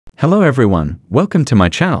Hello everyone, welcome to my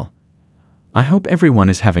channel. I hope everyone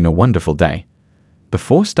is having a wonderful day.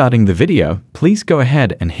 Before starting the video, please go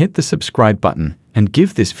ahead and hit the subscribe button and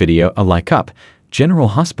give this video a like up. General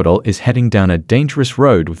Hospital is heading down a dangerous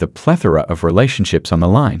road with a plethora of relationships on the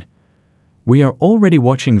line. We are already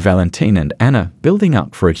watching Valentine and Anna building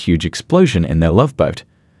up for a huge explosion in their love boat.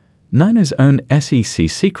 Nina's own SEC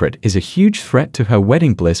secret is a huge threat to her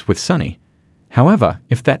wedding bliss with Sunny. However,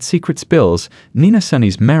 if that secret spills,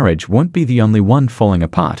 Nina-Sunny's marriage won't be the only one falling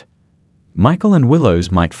apart. Michael and Willow's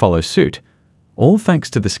might follow suit, all thanks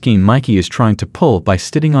to the scheme Mikey is trying to pull by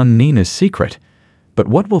sitting on Nina's secret. But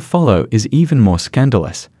what will follow is even more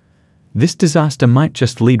scandalous. This disaster might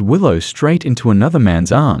just lead Willow straight into another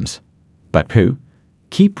man's arms. But who?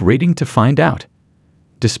 Keep reading to find out.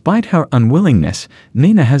 Despite her unwillingness,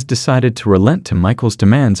 Nina has decided to relent to Michael's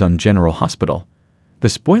demands on General Hospital. The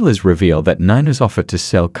spoilers reveal that Nina's offer to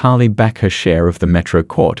sell Carly back her share of the Metro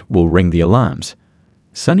Court will ring the alarms.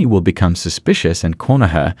 Sunny will become suspicious and corner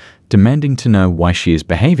her, demanding to know why she is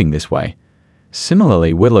behaving this way.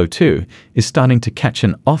 Similarly, Willow too is starting to catch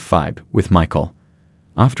an off vibe with Michael.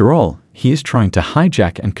 After all, he is trying to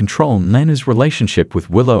hijack and control Nina's relationship with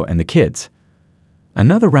Willow and the kids.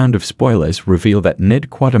 Another round of spoilers reveal that Ned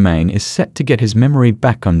Quatermain is set to get his memory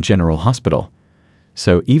back on General Hospital.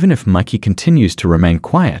 So even if Mikey continues to remain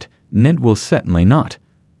quiet, Ned will certainly not.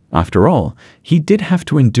 After all, he did have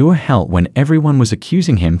to endure hell when everyone was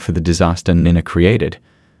accusing him for the disaster Nina created.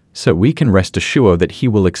 So we can rest assured that he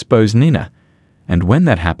will expose Nina. And when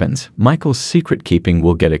that happens, Michael's secret keeping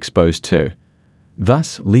will get exposed too,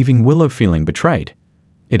 thus leaving Willow feeling betrayed.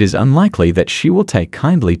 It is unlikely that she will take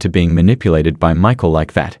kindly to being manipulated by Michael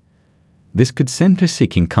like that. This could send her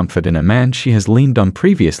seeking comfort in a man she has leaned on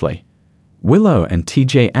previously. Willow and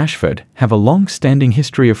TJ Ashford have a long-standing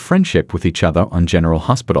history of friendship with each other on General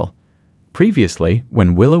Hospital. Previously,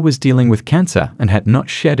 when Willow was dealing with cancer and had not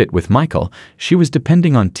shared it with Michael, she was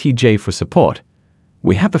depending on TJ for support.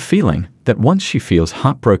 We have a feeling that once she feels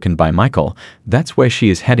heartbroken by Michael, that's where she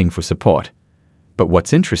is heading for support. But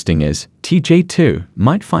what's interesting is, TJ too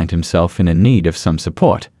might find himself in a need of some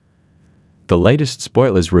support. The latest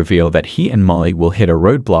spoilers reveal that he and Molly will hit a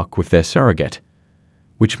roadblock with their surrogate,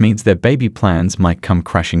 which means their baby plans might come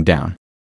crashing down.